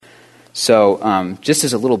So just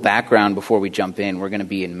as a little background before we jump in, we're going to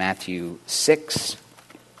be in Matthew 6,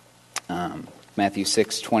 Matthew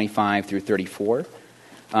 6, 25 through 34.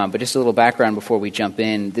 But just a little background before we jump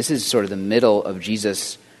in, this is sort of the middle of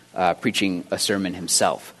Jesus preaching a sermon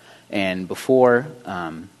himself. And before,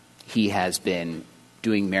 he has been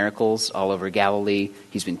doing miracles all over Galilee.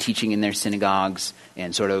 He's been teaching in their synagogues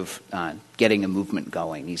and sort of getting a movement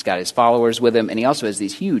going. He's got his followers with him, and he also has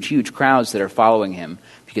these huge, huge crowds that are following him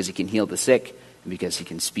because he can heal the sick and because he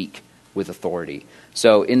can speak with authority.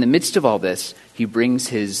 So in the midst of all this, he brings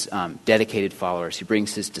his dedicated followers, he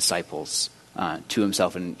brings his disciples to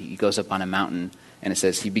himself, and he goes up on a mountain, and it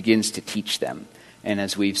says he begins to teach them. And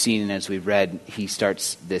as we've seen and as we've read, he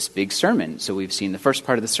starts this big sermon. So we've seen the first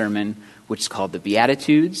part of the sermon, which is called the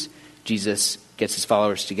Beatitudes. Jesus gets his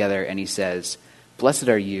followers together and he says, "Blessed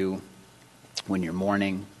are you when you're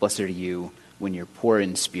mourning. Blessed are you when you're poor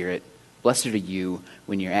in spirit. Blessed are you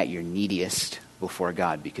when you're at your neediest before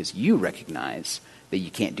God, because you recognize that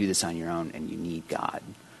you can't do this on your own and you need God."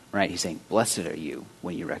 Right? He's saying, blessed are you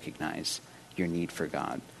when you recognize your need for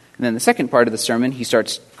God. And then the second part of the sermon, he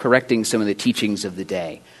starts correcting some of the teachings of the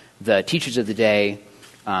day. The teachers of the day,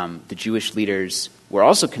 the Jewish leaders, were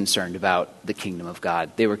also concerned about the kingdom of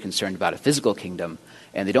God. They were concerned about a physical kingdom,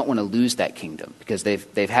 and they don't want to lose that kingdom because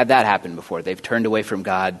they've had that happen before. They've turned away from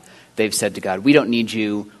God. They've said to God, we don't need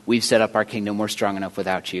you. We've set up our kingdom. We're strong enough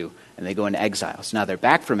without you. And they go into exile. So now they're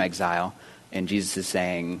back from exile, and Jesus is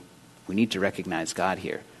saying, we need to recognize God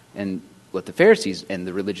here. And what the Pharisees and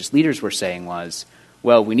the religious leaders were saying was,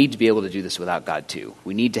 well, we need to be able to do this without God too.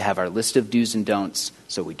 We need to have our list of do's and don'ts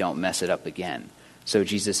so we don't mess it up again. So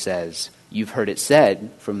Jesus says, you've heard it said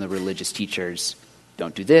from the religious teachers,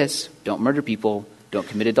 don't do this, don't murder people, don't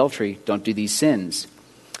commit adultery, don't do these sins.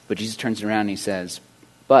 But Jesus turns around and he says,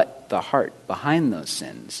 but the heart behind those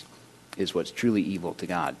sins is what's truly evil to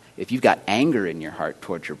God. If you've got anger in your heart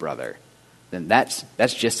towards your brother, then that's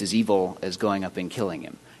just as evil as going up and killing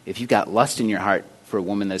him. If you've got lust in your heart for a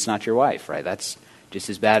woman that's not your wife, right, that's just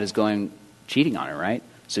as bad as cheating on her, right?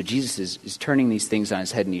 So Jesus is turning these things on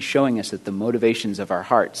his head, and he's showing us that the motivations of our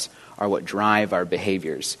hearts are what drive our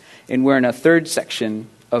behaviors. And we're in a third section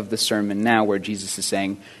of the sermon now where Jesus is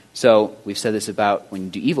saying, so we've said this about when you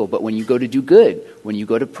do evil, but when you go to do good, when you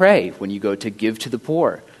go to pray, when you go to give to the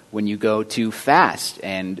poor, when you go to fast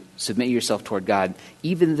and submit yourself toward God,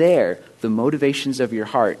 even there, the motivations of your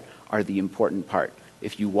heart are the important part.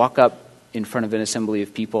 If you walk up in front of an assembly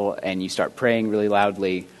of people and you start praying really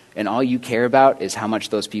loudly, and all you care about is how much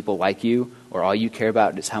those people like you, or all you care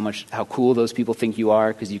about is how cool those people think you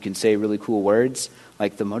are because you can say really cool words,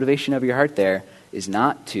 like the motivation of your heart there is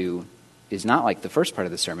not like the first part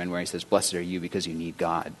of the sermon where he says, blessed are you because you need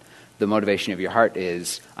God. The motivation of your heart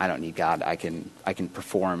is, I don't need God, I can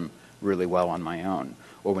perform really well on my own.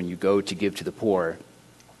 Or when you go to give to the poor,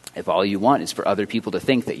 if all you want is for other people to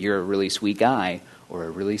think that you're a really sweet guy or a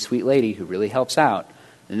really sweet lady who really helps out,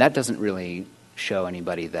 then that doesn't really show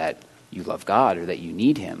anybody that you love God or that you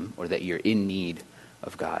need him or that you're in need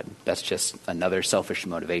of God. That's just another selfish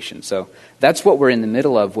motivation. So that's what we're in the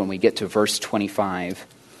middle of when we get to verse 25.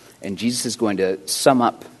 And Jesus is going to sum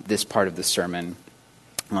up this part of the sermon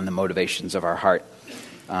on the motivations of our heart.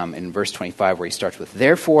 In verse 25 where he starts with,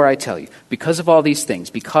 therefore I tell you, because of all these things,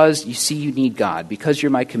 because you see you need God, because you're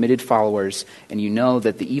my committed followers, and you know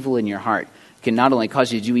that the evil in your heart can not only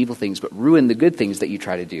cause you to do evil things, but ruin the good things that you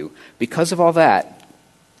try to do. Because of all that,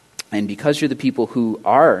 and because you're the people who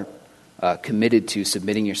are committed to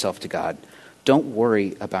submitting yourself to God, don't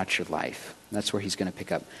worry about your life. That's where he's going to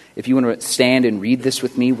pick up. If you want to stand and read this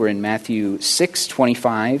with me, we're in Matthew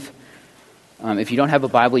 6:25. If you don't have a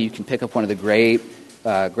Bible, you can pick up one of the gray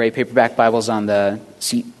paperback Bibles on the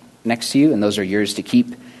seat next to you, and those are yours to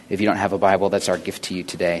keep. If you don't have a Bible, that's our gift to you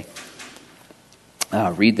today.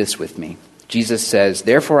 Read this with me. Jesus says,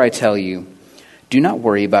 therefore I tell you, do not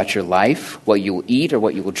worry about your life, what you will eat or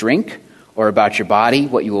what you will drink, or about your body,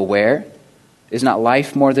 what you will wear. Is not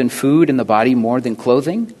life more than food and the body more than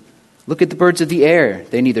clothing? Look at the birds of the air.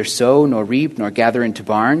 They neither sow nor reap nor gather into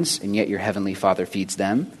barns, and yet your heavenly Father feeds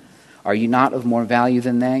them. Are you not of more value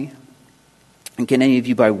than they? And can any of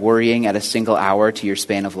you by worrying add a single hour to your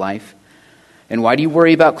span of life? And why do you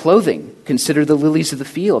worry about clothing? Consider the lilies of the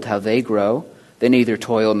field, how they grow. They neither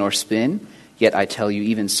toil nor spin. Yet I tell you,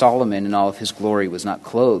 even Solomon in all of his glory was not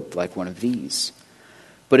clothed like one of these.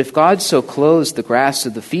 But if God so clothes the grass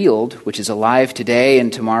of the field, which is alive today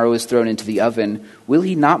and tomorrow is thrown into the oven, will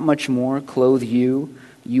he not much more clothe you,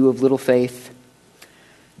 you of little faith?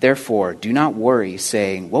 Therefore, do not worry,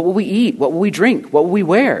 saying, what will we eat? What will we drink? What will we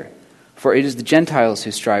wear? For it is the Gentiles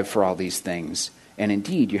who strive for all these things. And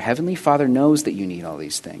indeed, your heavenly Father knows that you need all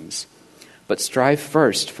these things. But strive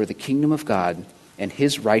first for the kingdom of God and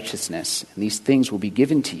his righteousness, and these things will be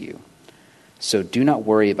given to you. So do not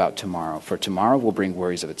worry about tomorrow, for tomorrow will bring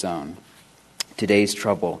worries of its own. Today's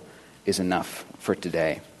trouble is enough for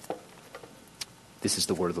today." This is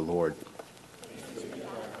the word of the Lord.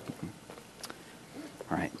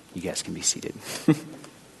 All right, you guys can be seated.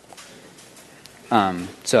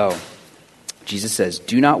 So, Jesus says,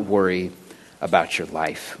 do not worry about your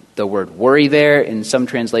life. The word worry there in some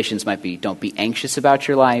translations might be, don't be anxious about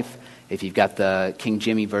your life. If you've got the King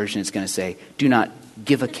Jimmy version, it's going to say, do not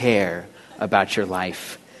give a care about your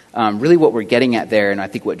life. Really what we're getting at there, and I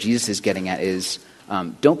think what Jesus is getting at is,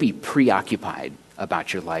 don't be preoccupied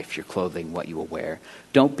about your life, your clothing, what you will wear.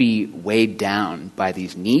 Don't be weighed down by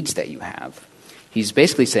these needs that you have. He's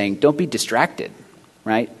basically saying, don't be distracted,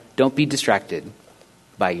 right? Don't be distracted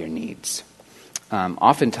by your needs.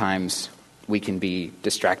 Oftentimes, we can be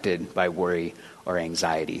distracted by worry or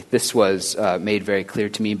anxiety. This was made very clear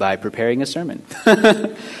to me by preparing a sermon.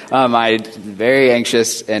 I was very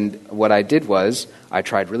anxious, and what I did was I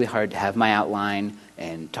tried really hard to have my outline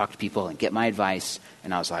and talk to people and get my advice,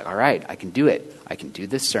 and I was like, all right, I can do it. I can do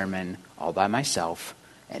this sermon all by myself,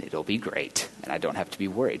 and it'll be great, and I don't have to be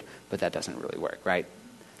worried. But that doesn't really work, right?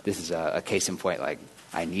 This is a case in point, like,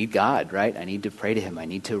 I need God, right? I need to pray to him. I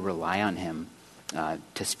need to rely on him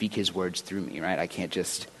to speak his words through me, right? I can't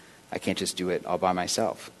just do it all by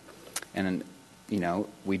myself. And,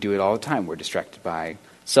 we do it all the time. We're distracted by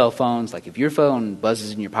cell phones. Like, if your phone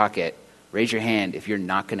buzzes in your pocket, raise your hand if you're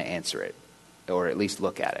not going to answer it, or at least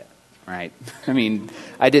look at it, right? I mean,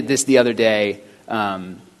 I did this the other day.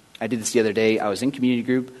 I was in community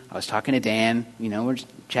group. I was talking to Dan. We're just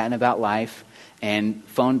chatting about life. And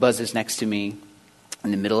phone buzzes next to me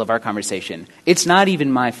in the middle of our conversation. It's not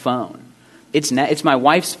even my phone. It's my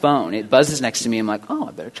wife's phone. It buzzes next to me. I'm like, oh,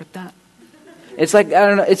 I better check that. It's like, I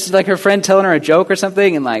don't know, it's like her friend telling her a joke or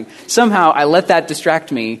something, and like somehow I let that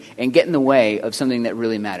distract me and get in the way of something that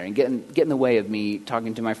really mattered, and get in the way of me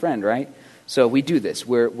talking to my friend, right? So we do this.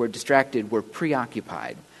 We're distracted. We're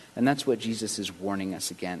preoccupied. And that's what Jesus is warning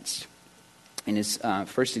us against. In his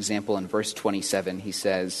first example in verse 27, he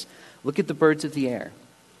says, look at the birds of the air.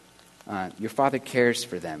 Your Father cares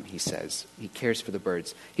for them, he says. He cares for the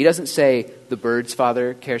birds. He doesn't say the birds'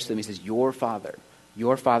 Father cares for them. He says your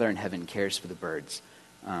Father in heaven cares for the birds.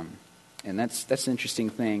 And that's an interesting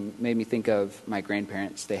thing. Made me think of my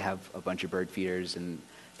grandparents. They have a bunch of bird feeders, and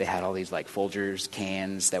they had all these like Folgers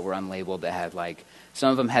cans that were unlabeled that had like, some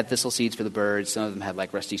of them had thistle seeds for the birds, some of them had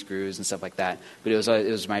like rusty screws and stuff like that. But it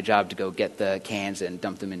was my job to go get the cans and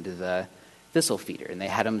dump them into the thistle feeder. And they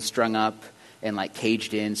had them strung up and like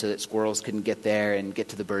caged in so that squirrels couldn't get there and get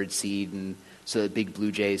to the bird seed, and so that big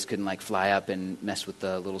blue jays couldn't like fly up and mess with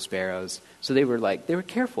the little sparrows. So they were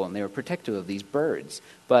careful and they were protective of these birds.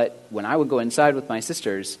 But when I would go inside with my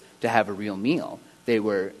sisters to have a real meal, they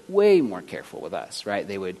were way more careful with us, right?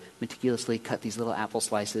 They would meticulously cut these little apple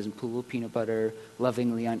slices and put a little peanut butter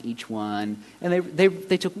lovingly on each one. And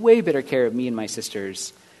they took way better care of me and my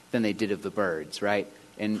sisters than they did of the birds, right?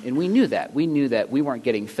 And we knew that. We knew that we weren't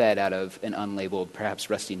getting fed out of an unlabeled,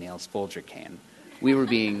 perhaps Rusty Nails Folger can. We were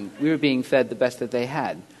being fed the best that they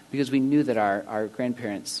had, because we knew that our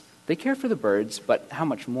grandparents, they cared for the birds, but how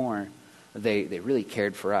much more they really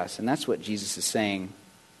cared for us. And that's what Jesus is saying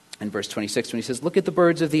in verse 26 when he says, look at the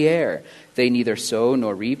birds of the air. They neither sow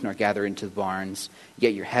nor reap nor gather into the barns,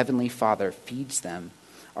 yet your heavenly Father feeds them.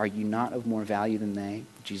 Are you not of more value than they?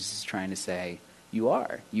 Jesus is trying to say, you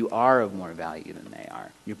are. You are of more value than they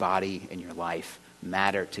are. Your body and your life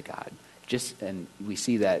matter to God. And we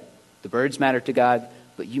see that the birds matter to God,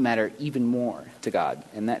 but you matter even more to God.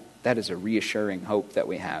 And that is a reassuring hope that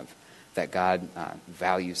we have, that God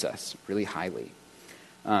values us really highly.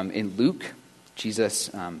 In Luke,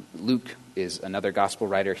 Luke is another gospel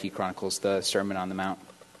writer. He chronicles the Sermon on the Mount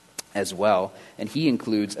as well. And he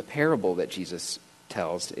includes a parable that Jesus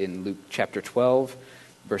tells in Luke chapter 12,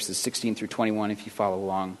 verses 16 through 21, if you follow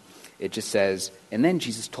along. It just says, and then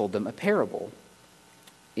Jesus told them a parable.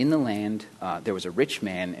 In the land, there was a rich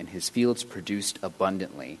man, and his fields produced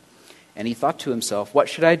abundantly. And he thought to himself, what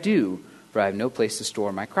should I do? For I have no place to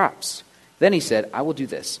store my crops. Then he said, I will do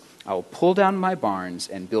this. I will pull down my barns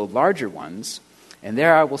and build larger ones, and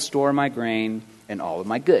there I will store my grain and all of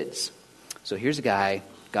my goods. So here's a guy,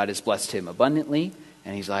 God has blessed him abundantly,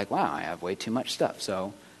 and he's like, wow, I have way too much stuff.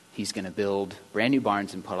 So he's going to build brand new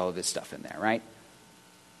barns and put all of his stuff in there, right?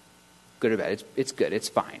 Good or bad? It's good. It's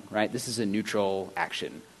fine, right? This is a neutral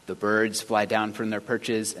action. The birds fly down from their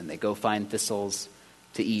perches and they go find thistles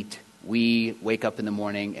to eat. We wake up in the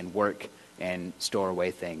morning and work and store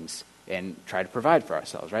away things and try to provide for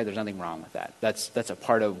ourselves, right? There's nothing wrong with that. That's a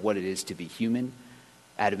part of what it is to be human.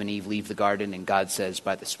 Adam and Eve leave the garden, and God says,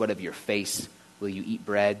 by the sweat of your face will you eat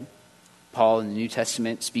bread. Paul in the New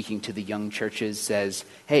Testament, speaking to the young churches, says,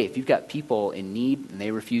 hey, if you've got people in need and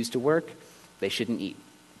they refuse to work, they shouldn't eat.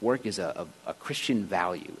 Work is a Christian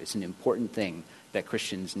value. It's an important thing that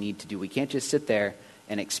Christians need to do. We can't just sit there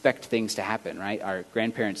and expect things to happen, right? Our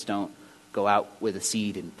grandparents don't go out with a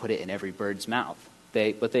seed and put it in every bird's mouth.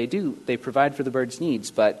 What they do, they provide for the bird's needs,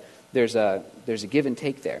 but there's a give and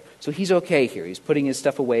take there. So he's okay here. He's putting his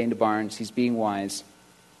stuff away into barns. He's being wise.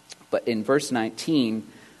 But in verse 19,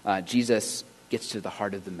 Jesus gets to the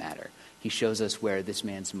heart of the matter. He shows us where this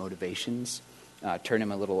man's motivations turn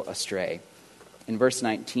him a little astray. In verse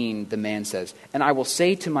 19, the man says, "And I will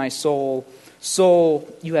say to my soul, soul,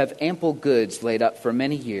 you have ample goods laid up for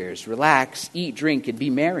many years. Relax, eat, drink, and be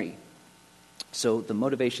merry." So the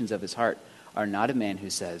motivations of his heart are not a man who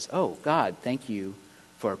says, "Oh, God, thank you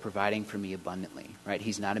for providing for me abundantly." Right?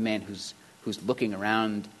 He's not a man who's looking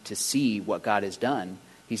around to see what God has done.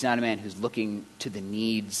 He's not a man who's looking to the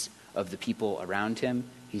needs of the people around him.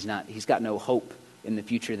 He's got no hope in the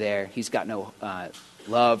future there. He's got no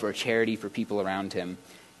love or charity for people around him.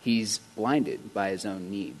 He's blinded by his own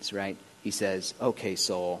needs, right? He says, "Okay,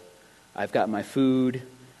 soul, I've got my food,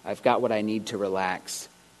 I've got what I need to relax,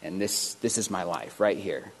 and this is my life right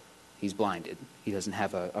here." He's blinded. He doesn't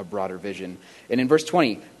have a broader vision. And in verse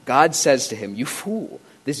 20, God says to him, "You fool,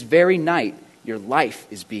 this very night your life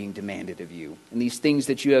is being demanded of you. And these things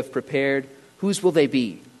that you have prepared, whose will they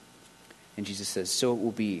be?" And Jesus says, "So it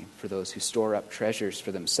will be for those who store up treasures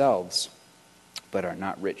for themselves, but are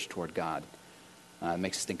not rich toward God." It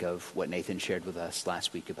makes us think of what Nathan shared with us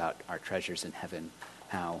last week about our treasures in heaven,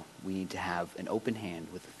 how we need to have an open hand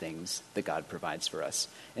with the things that God provides for us.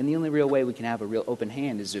 And the only real way we can have a real open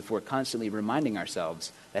hand is if we're constantly reminding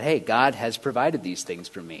ourselves that, hey, God has provided these things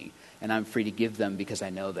for me, and I'm free to give them because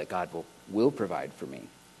I know that God will provide for me.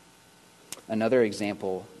 Another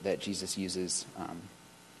example that Jesus uses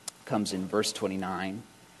comes in verse 29.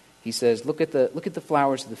 He says, look at the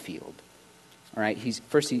flowers of the field. All right,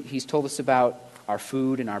 he's told us about our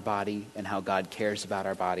food and our body and how God cares about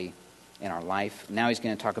our body and our life. Now he's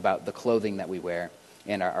going to talk about the clothing that we wear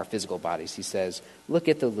and our physical bodies. He says, look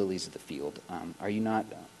at the lilies of the field. Are you not?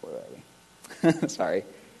 Where are we? Sorry.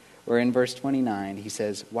 We're in verse 29. He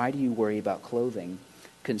says, "Why do you worry about clothing?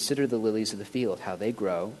 Consider the lilies of the field, how they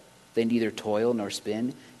grow. They neither toil nor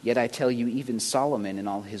spin. Yet I tell you, even Solomon in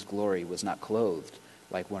all his glory was not clothed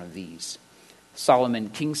like one of these."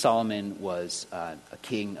 King Solomon was a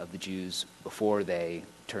king of the Jews before they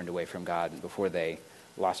turned away from God and before they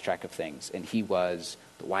lost track of things. And he was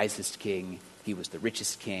the wisest king. He was the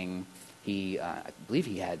richest king. I believe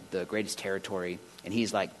he had the greatest territory. And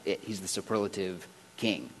he's the superlative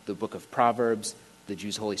king. The book of Proverbs, the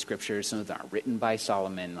Jews' holy scriptures, some of them are written by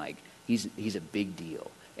Solomon. He's a big deal.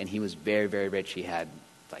 And he was very, very rich. He had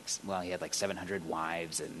he had 700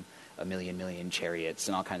 wives and a million chariots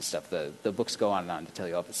and all kinds of stuff. The books go on and on to tell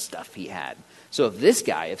you all the stuff he had. So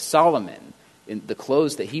if Solomon, in the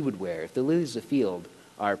clothes that he would wear, if the lilies of the field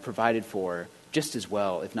are provided for just as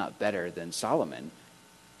well, if not better, than Solomon,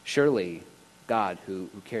 surely God, who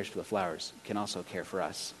cares for the flowers, can also care for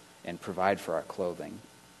us and provide for our clothing.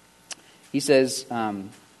 He says,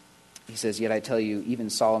 "Yet I tell you, even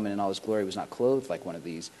Solomon in all his glory was not clothed like one of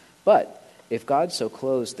these. But if God so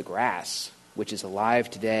clothes the grass, which is alive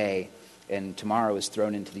today and tomorrow is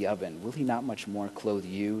thrown into the oven, will he not much more clothe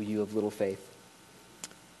you, you of little faith?"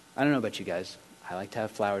 I don't know about you guys. I like to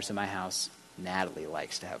have flowers in my house. Natalie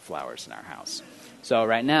likes to have flowers in our house. So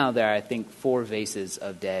right now there are, I think, 4 vases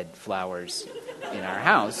of dead flowers in our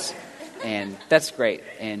house. And that's great.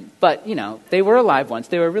 But, they were alive once.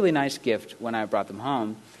 They were a really nice gift when I brought them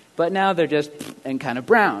home. But now they're just and kind of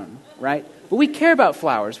brown, right? But we care about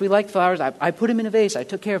flowers. We like flowers. I put them in a vase. I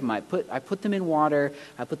took care of them. I put them in water.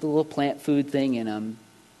 I put the little plant food thing in them,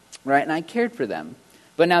 right? And I cared for them.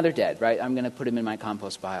 But now they're dead, right? I'm going to put them in my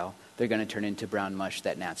compost pile. They're going to turn into brown mush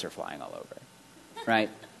that gnats are flying all over, right?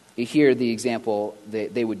 You hear the example,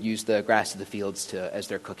 they would use the grass of the fields as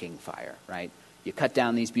their cooking fire, right? You cut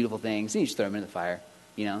down these beautiful things and you just throw them in the fire.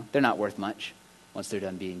 They're not worth much once they're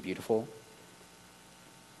done being beautiful.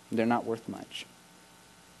 They're not worth much.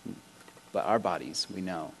 But our bodies, we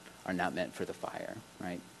know, are not meant for the fire,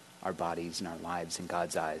 right? Our bodies and our lives in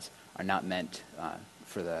God's eyes are not meant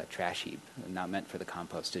for the trash heap, not meant for the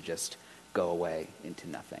compost to just go away into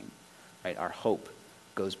nothing, right? Our hope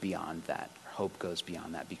goes beyond that. Our hope goes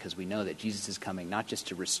beyond that because we know that Jesus is coming not just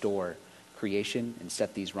to restore creation and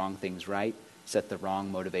set these wrong things right, set the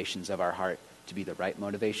wrong motivations of our heart to be the right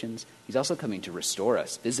motivations. He's also coming to restore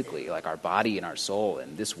us physically, like our body and our soul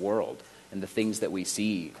and this world and the things that we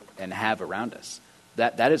see and have around us.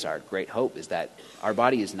 That is our great hope, is that our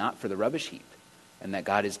body is not for the rubbish heap and that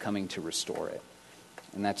God is coming to restore it.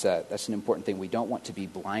 And that's an important thing. We don't want to be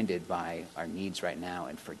blinded by our needs right now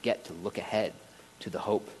and forget to look ahead to the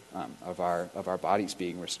hope of our bodies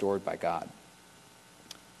being restored by God.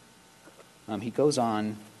 He goes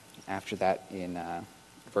on after that in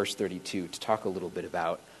verse 32 to talk a little bit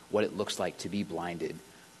about what it looks like to be blinded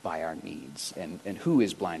by our needs and who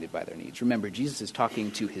is blinded by their needs. Remember, Jesus is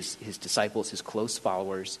talking to his disciples, his close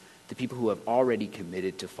followers, the people who have already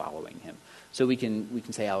committed to following him. So we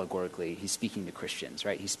can say allegorically, he's speaking to Christians,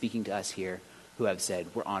 right? He's speaking to us here who have said,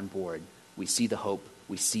 we're on board. We see the hope.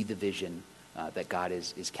 We see the vision that God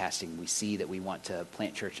is casting. We see that we want to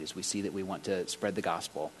plant churches. We see that we want to spread the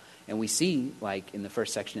gospel. And we see, like in the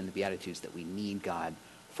first section in the Beatitudes, that we need God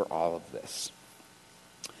for all of this.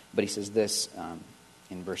 But he says this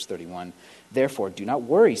in verse 31, therefore, do not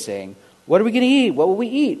worry, saying, what are we going to eat? What will we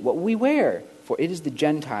eat? What will we wear? For it is the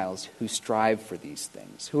Gentiles who strive for these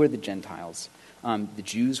things. Who are the Gentiles? The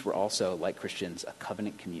Jews were also, like Christians, a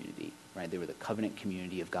covenant community, right? They were the covenant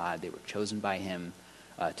community of God. They were chosen by him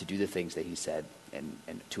to do the things that he said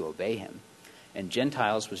and to obey him. And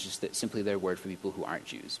Gentiles was just simply their word for people who aren't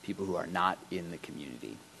Jews, people who are not in the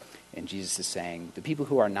community. And Jesus is saying, the people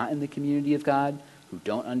who are not in the community of God, who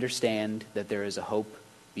don't understand that there is a hope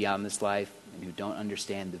beyond this life, and who don't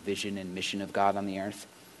understand the vision and mission of God on the earth,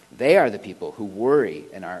 they are the people who worry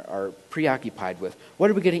and are preoccupied with, what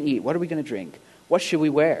are we going to eat? What are we going to drink? What should we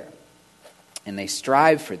wear? And they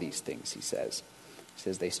strive for these things, he says. He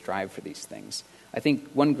says they strive for these things. I think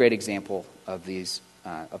one great example of these,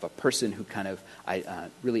 of a person who kind of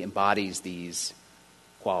really embodies these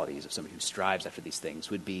qualities of somebody who strives after these things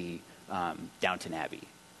would be Downton Abbey.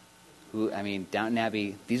 Downton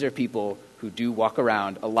Abbey, these are people who do walk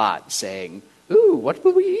around a lot saying, ooh, what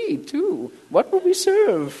will we eat? Ooh, what will we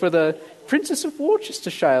serve for the Princess of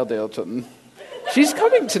Worcestershire, Dalton? She's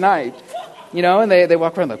coming tonight. And they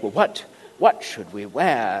walk around like, well, what should we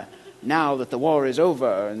wear now that the war is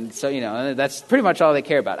over? And so, that's pretty much all they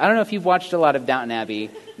care about. I don't know if you've watched a lot of Downton Abbey.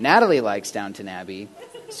 Natalie likes Downton Abbey.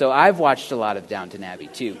 So I've watched a lot of Downton Abbey,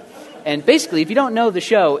 too. And basically, if you don't know the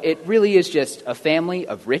show, it really is just a family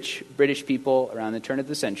of rich British people around the turn of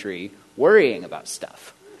the century worrying about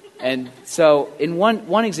stuff. And so in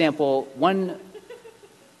one example, one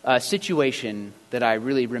situation that I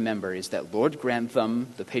really remember is that Lord Grantham,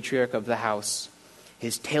 the patriarch of the house,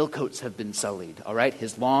 his tailcoats have been sullied, all right?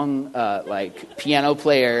 His long, piano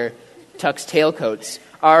player Tuck's tailcoats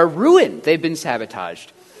are ruined. They've been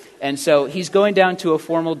sabotaged. And so he's going down to a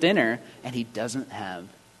formal dinner, and he doesn't have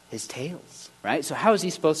his tails, right? So how is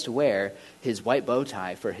he supposed to wear his white bow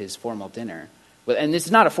tie for his formal dinner? Well, and this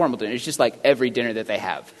is not a formal dinner. It's just like every dinner that they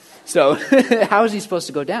have. So how is he supposed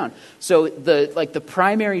to go down? So the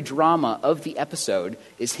primary drama of the episode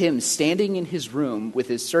is him standing in his room with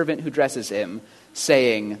his servant who dresses him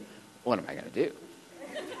saying, what am I going to do?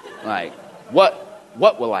 Like,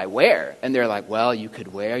 what will I wear? And they're like, well, you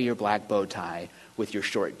could wear your black bow tie with your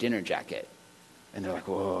short dinner jacket. And they're like,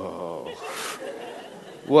 whoa.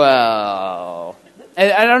 Well,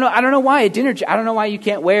 and I don't know why I don't know why you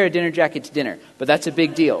can't wear a dinner jacket to dinner, but that's a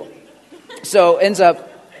big deal. So ends up,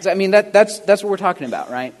 that's what we're talking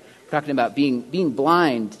about, right? We're talking about being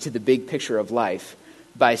blind to the big picture of life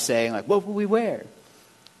by saying, like, what will we wear?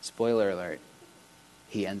 Spoiler alert,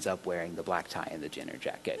 he ends up wearing the black tie and the dinner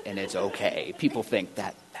jacket, and it's okay. People think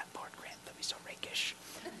that Lord Grantham is so rakish.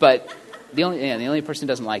 But the only person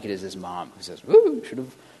who doesn't like it is his mom, who says, ooh, should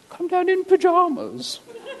have come down in pajamas.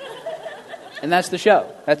 And that's the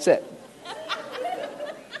show. That's it.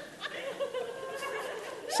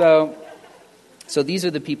 So these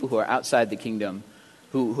are the people who are outside the kingdom,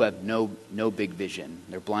 who have no big vision.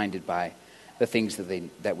 They're blinded by the things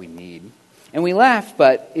that we need. And we laugh,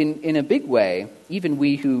 but in a big way, even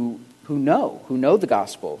we who know the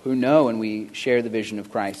gospel, who know and we share the vision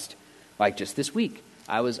of Christ, like just this week,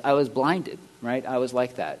 I was blinded, right? I was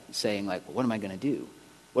like that, saying like, well, what am I going to do?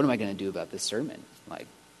 What am I going to do about this sermon? Like,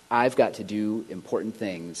 I've got to do important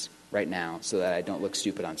things right now so that I don't look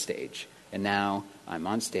stupid on stage. And now I'm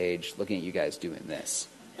on stage looking at you guys doing this.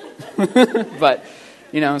 But,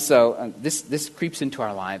 this creeps into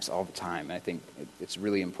our lives all the time. And I think it's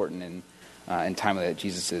really important in time that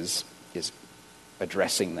Jesus is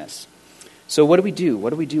addressing this. So what do we do? What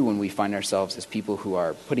do we do when we find ourselves as people who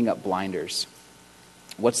are putting up blinders?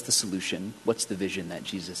 What's the solution? What's the vision that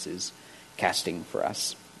Jesus is casting for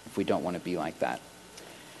us if we don't want to be like that?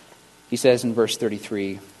 He says in verse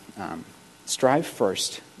 33, Strive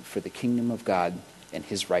first for the kingdom of God and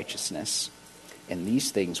his righteousness, and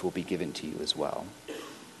these things will be given to you as well.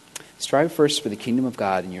 Strive first for the kingdom of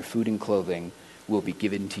God, and your food and clothing will be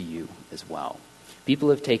given to you as well. People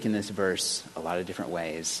have taken this verse a lot of different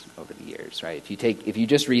ways over the years, right? If you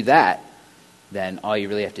just read that, then all you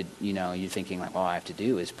really have to, you're thinking like, all I have to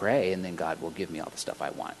do is pray, and then God will give me all the stuff I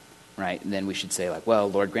want, right? And then we should say like, well,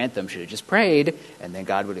 Lord Grantham should have just prayed, and then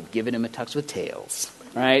God would have given him a tux with tails,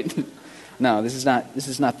 right? No, this is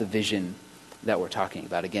not the vision that we're talking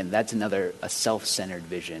about. Again, that's a self-centered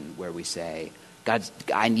vision where we say,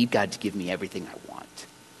 I need God to give me everything I want,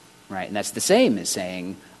 right? And that's the same as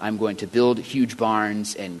saying, I'm going to build huge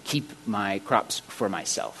barns and keep my crops for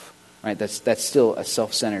myself, right? That's still a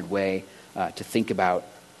self-centered way to think about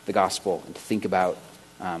the gospel and to think about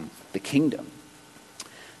the kingdom.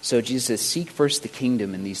 So Jesus says, seek first the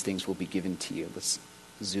kingdom, and these things will be given to you. Let's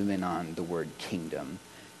zoom in on the word kingdom.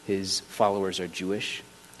 His followers are Jewish.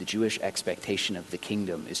 The Jewish expectation of the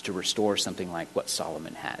kingdom is to restore something like what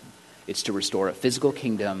Solomon had. It's to restore a physical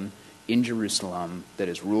kingdom in Jerusalem that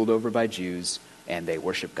is ruled over by Jews, and they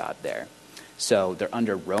worship God there. So they're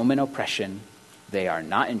under Roman oppression. They are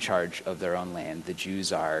not in charge of their own land. The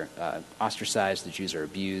Jews are ostracized. The Jews are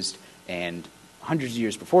abused. And hundreds of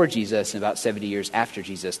years before Jesus and about 70 years after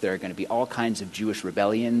Jesus, there are going to be all kinds of Jewish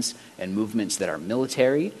rebellions and movements that are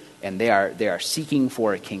military, and they are seeking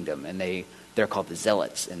for a kingdom. And they're called the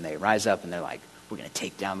Zealots, and they rise up and they're like, we're going to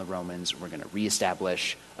take down the Romans. We're going to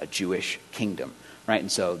reestablish a Jewish kingdom, right?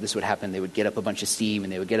 And so this would happen. They would get up a bunch of steam,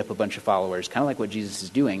 and they would get up a bunch of followers, kind of like what Jesus is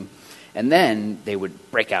doing. And then they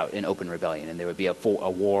would break out in open rebellion, and there would be a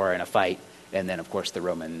war and a fight. And then, of course, the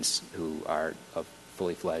Romans, who are a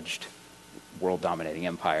fully fledged world-dominating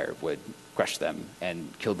empire, would crush them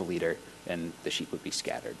and kill the leader, and the sheep would be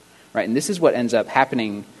scattered, right? And this is what ends up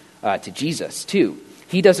happening to Jesus, too.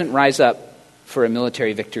 He doesn't rise up for a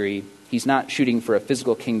military victory. He's not shooting for a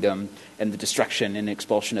physical kingdom and the destruction and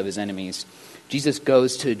expulsion of his enemies. Jesus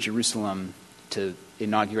goes to Jerusalem to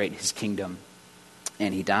inaugurate his kingdom,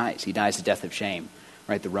 and he dies. He dies the death of shame,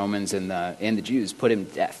 right? The Romans and the Jews put him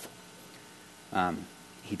to death.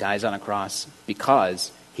 He dies on a cross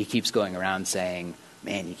because he keeps going around saying,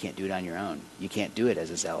 man, you can't do it on your own. You can't do it as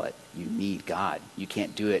a zealot. You need God. You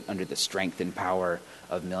can't do it under the strength and power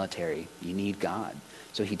of military. You need God.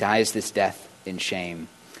 So he dies this death in shame.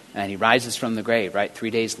 And he rises from the grave, right? 3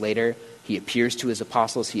 days later, he appears to his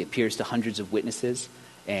apostles. He appears to hundreds of witnesses.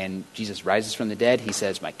 And Jesus rises from the dead. He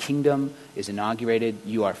says, my kingdom is inaugurated.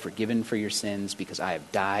 You are forgiven for your sins because I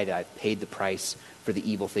have died. I've paid the price for the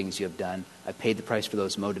evil things you have done. I've paid the price for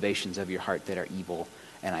those motivations of your heart that are evil.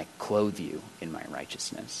 And I clothe you in my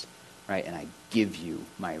righteousness, right? And I give you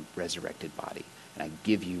my resurrected body. And I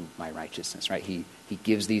give you my righteousness, right? He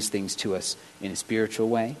gives these things to us in a spiritual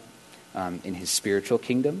way. In his spiritual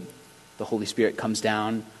kingdom, the Holy Spirit comes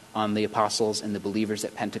down on the apostles and the believers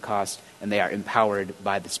at Pentecost, and they are empowered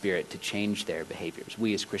by the Spirit to change their behaviors.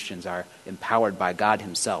 We as Christians are empowered by God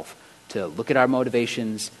himself to look at our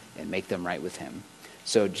motivations and make them right with him.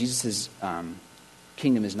 So Jesus'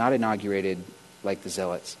 kingdom is not inaugurated like the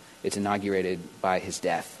Zealots. It's inaugurated by his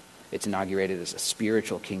death. It's inaugurated as a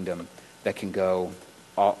spiritual kingdom that can go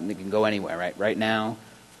anywhere, right? Right now,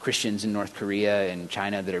 Christians in North Korea and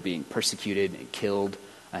China that are being persecuted and killed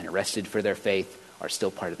and arrested for their faith are still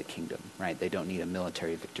part of the kingdom, right? They don't need a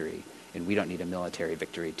military victory, and we don't need a military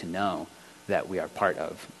victory to know that we are part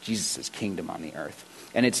of Jesus' kingdom on the earth.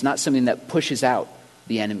 And it's not something that pushes out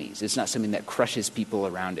the enemies. It's not something that crushes people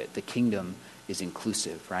around it. The kingdom is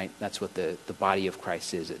inclusive, right? That's what the body of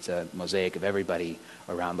Christ is. It's a mosaic of everybody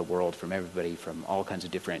around the world, from everybody from all kinds of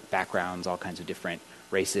different backgrounds, all kinds of different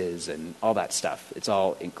races and all that stuff. It's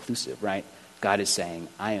all inclusive, right? God is saying,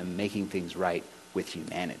 I am making things right with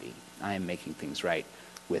humanity. I am making things right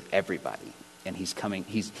with everybody. And he's coming,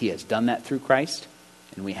 he has done that through Christ,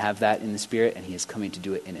 and we have that in the Spirit, and he is coming to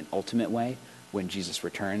do it in an ultimate way when Jesus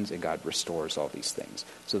returns and God restores all these things.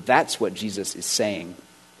 So that's what Jesus is saying,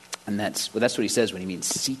 and that's what he says when he means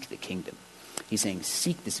seek the kingdom. He's saying,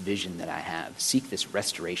 seek this vision that I have. Seek this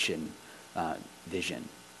restoration vision.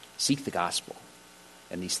 Seek the gospel,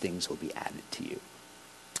 and these things will be added to you.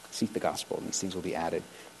 Seek the gospel, and these things will be added.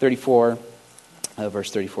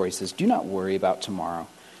 Verse 34, he says, do not worry about tomorrow,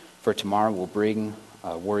 for tomorrow will bring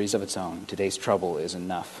worries of its own. Today's trouble is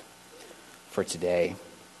enough for today.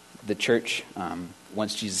 The church,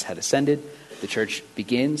 once Jesus had ascended, the church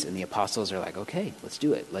begins, and the apostles are like, okay, let's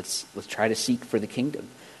do it. Let's try to seek for the kingdom.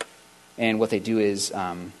 And what they do is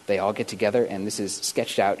they all get together, and this is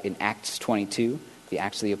sketched out in Acts 22, the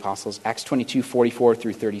Acts of the Apostles. Acts 22, 44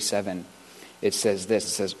 through 37. It says this. It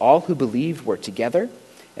says, all who believed were together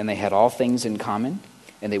and they had all things in common,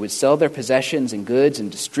 and they would sell their possessions and goods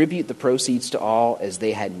and distribute the proceeds to all as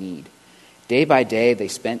they had need. Day by day they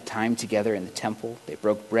spent time together in the temple. They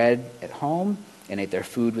broke bread at home and ate their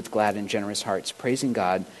food with glad and generous hearts, praising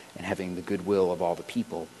God and having the goodwill of all the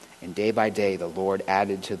people. And day by day the Lord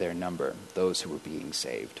added to their number those who were being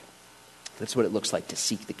saved. That's what it looks like to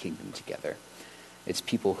seek the kingdom together. It's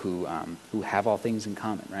people who have all things in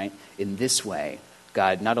common, right? In this way,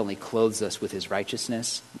 God not only clothes us with his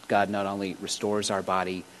righteousness, God not only restores our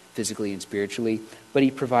body physically and spiritually, but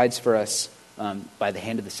he provides for us by the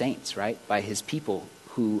hand of the saints, right? By his people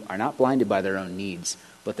who are not blinded by their own needs,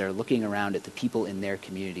 but they're looking around at the people in their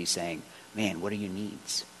community saying, man, what are your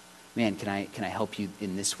needs? Man, can I help you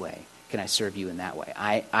in this way? Can I serve you in that way?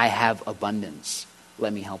 I have abundance.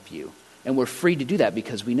 Let me help you. And we're free to do that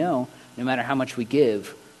because we know no matter how much we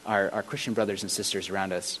give, our Christian brothers and sisters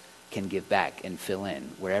around us can give back and fill in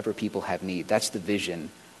wherever people have need. That's the vision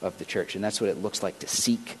of the church, and that's what it looks like to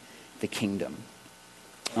seek the kingdom.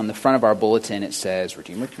 On the front of our bulletin, it says,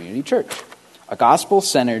 Redeemer Community Church, a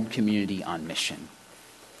gospel-centered community on mission.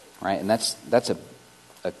 Right? And that's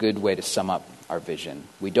a good way to sum up our vision.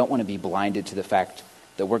 We don't want to be blinded to the fact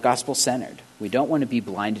that we're gospel-centered. We don't want to be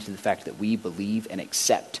blinded to the fact that we believe and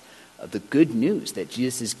accept the good news that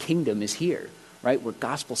Jesus' kingdom is here. Right? We're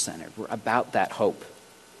gospel-centered. We're about that hope.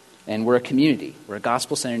 And we're a community. We're a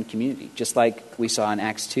gospel-centered community. Just like we saw in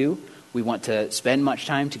Acts 2, we want to spend much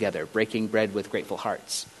time together, breaking bread with grateful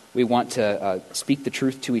hearts. We want to speak the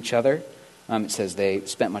truth to each other. It says they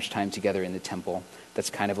spent much time together in the temple.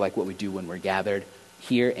 That's kind of like what we do when we're gathered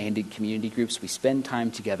here and in community groups. We spend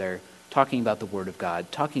time together talking about the Word of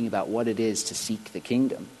God, talking about what it is to seek the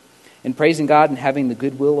kingdom, and praising God and having the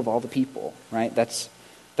goodwill of all the people, right? That's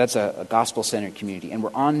a gospel-centered community, and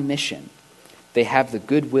we're on mission. They have the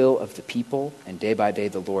goodwill of the people, and day by day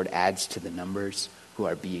the Lord adds to the numbers who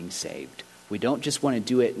are being saved. We don't just want to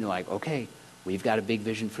do it and like, okay, we've got a big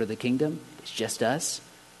vision for the kingdom. It's just us.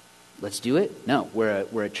 Let's do it. No,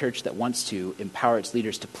 we're a church that wants to empower its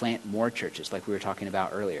leaders to plant more churches like we were talking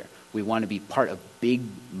about earlier. We want to be part of big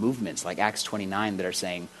movements like Acts 29 that are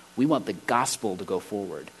saying we want the gospel to go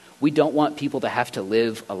forward. We don't want people to have to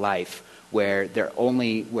live a life where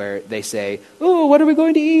they say, oh, what are we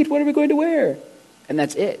going to eat? What are we going to wear? And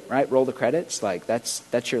that's it, right? Roll the credits. Like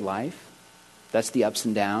that's your life. That's the ups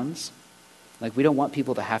and downs. Like we don't want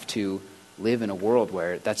people to have to live in a world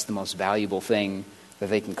where that's the most valuable thing that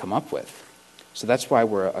they can come up with. So that's why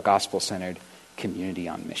we're a gospel-centered community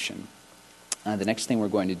on mission. The next thing we're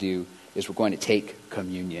going to do is we're going to take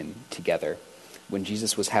communion together. When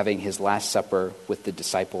Jesus was having his Last Supper with the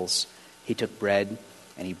disciples, he took bread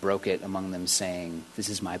and he broke it among them, saying, this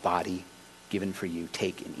is my body given for you.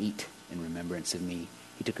 Take and eat in remembrance of me.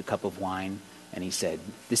 He took a cup of wine and he said,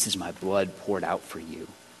 this is my blood poured out for you.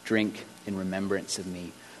 Drink in remembrance of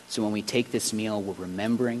me. So when we take this meal, we're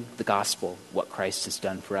remembering the gospel, what Christ has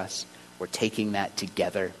done for us. We're taking that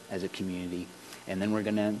together as a community. And then we're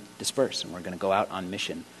going to disperse and we're going to go out on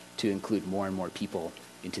mission to include more and more people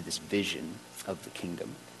into this vision of the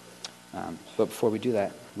kingdom. But before we do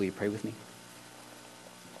that, will you pray with me?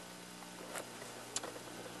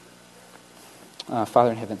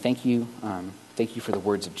 Father in heaven, thank you. Thank you for the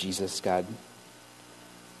words of Jesus, God.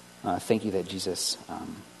 Thank you that Jesus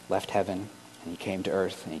left heaven and he came to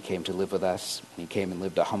earth and he came to live with us and he came and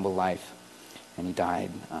lived a humble life and he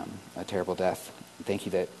died a terrible death. And thank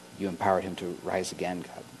you that you empowered him to rise again,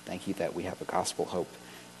 God. Thank you that we have a gospel hope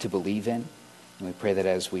to believe in. And we pray that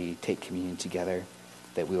as we take communion together,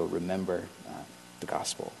 that we will remember the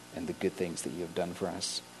gospel and the good things that you have done for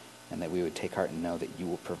us, and that we would take heart and know that you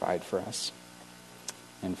will provide for us.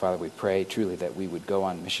 And Father, we pray truly that we would go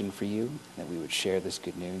on mission for you, that we would share this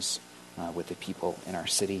good news with the people in our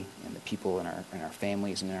city and the people in our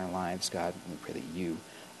families and in our lives, God. And we pray that you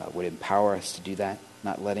would empower us to do that,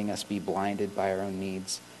 not letting us be blinded by our own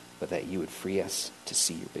needs, but that you would free us to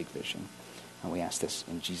see your big vision. And we ask this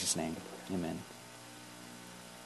in Jesus' name. Amen.